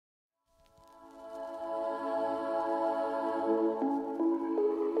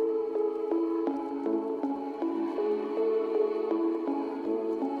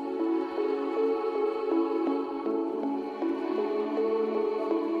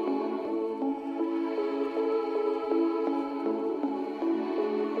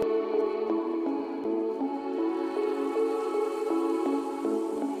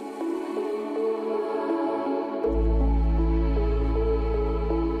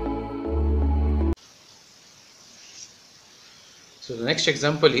So the next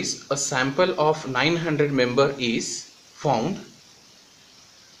example is a sample of 900 member is found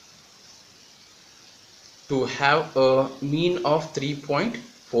to have a mean of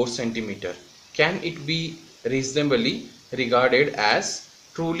 3.4 centimeter. Can it be reasonably regarded as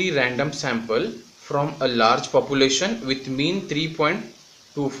truly random sample from a large population with mean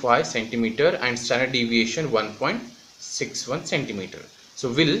 3.25 centimeter and standard deviation 1.61 centimeter?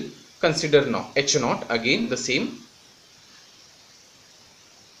 So we'll consider now H naught, again the same.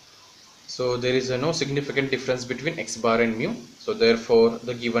 So there is no significant difference between x bar and mu. So therefore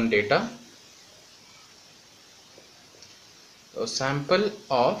the given data, a sample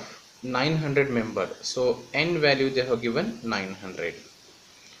of 900 member, so n value they have given 900,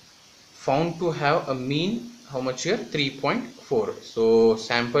 found to have a mean, how much here, 3.4. so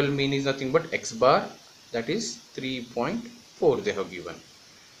sample mean is nothing but x bar, that is 3.4 they have given.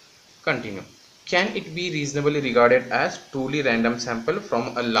 Continue. Can it be reasonably regarded as truly random sample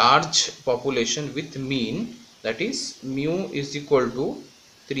from a large population with mean, that is mu is equal to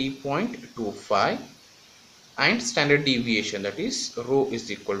 3.25 and standard deviation, that is rho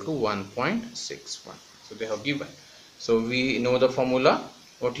is equal to 1.61. so they have given. So we know the formula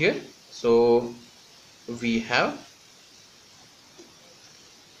out here. So we have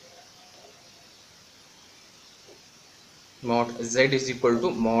mod z is equal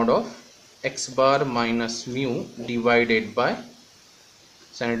to mod of x bar minus mu divided by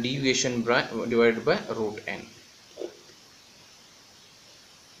standard deviation divided by root n.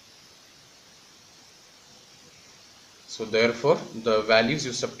 So therefore the values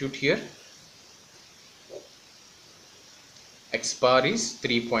you substitute here, x bar is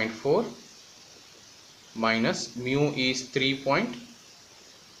 3.4 minus mu is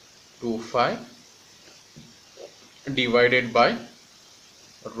 3.25 divided by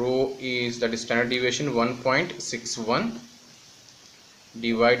rho is, that is standard deviation 1.61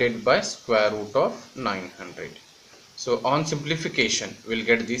 divided by square root of 900. So on simplification we'll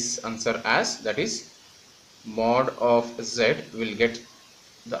get this answer as, that is mod of z, will get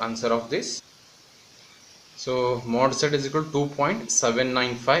the answer of this. So mod z is equal to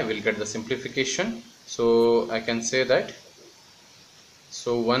 2.795, will get the simplification. So I can say that,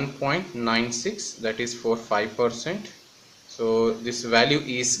 so 1.96, that is for 5%. so this value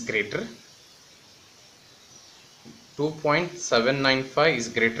is greater, 2.795 is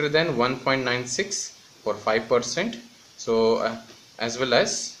greater than 1.96 for 5%. so as well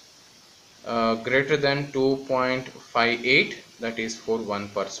as greater than 2.58, that is for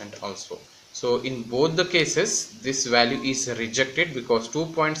 1% also. So in both the cases this value is rejected because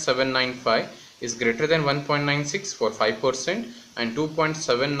 2.795 is greater than 1.96 for 5% and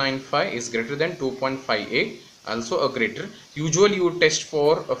 2.795 is greater than 2.58, also a greater. Usually you test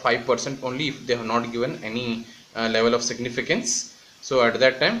for a 5% only if they have not given any level of significance. So at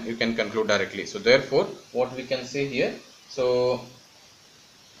that time you can conclude directly. So therefore what we can say here, so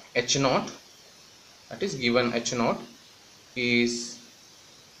H naught, that is given H naught is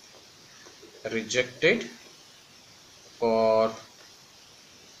rejected for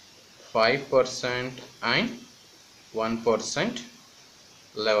 5% and 1%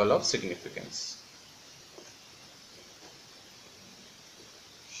 level of significance.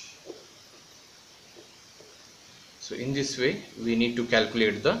 So in this way we need to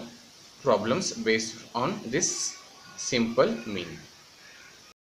calculate the problems based on this simple mean.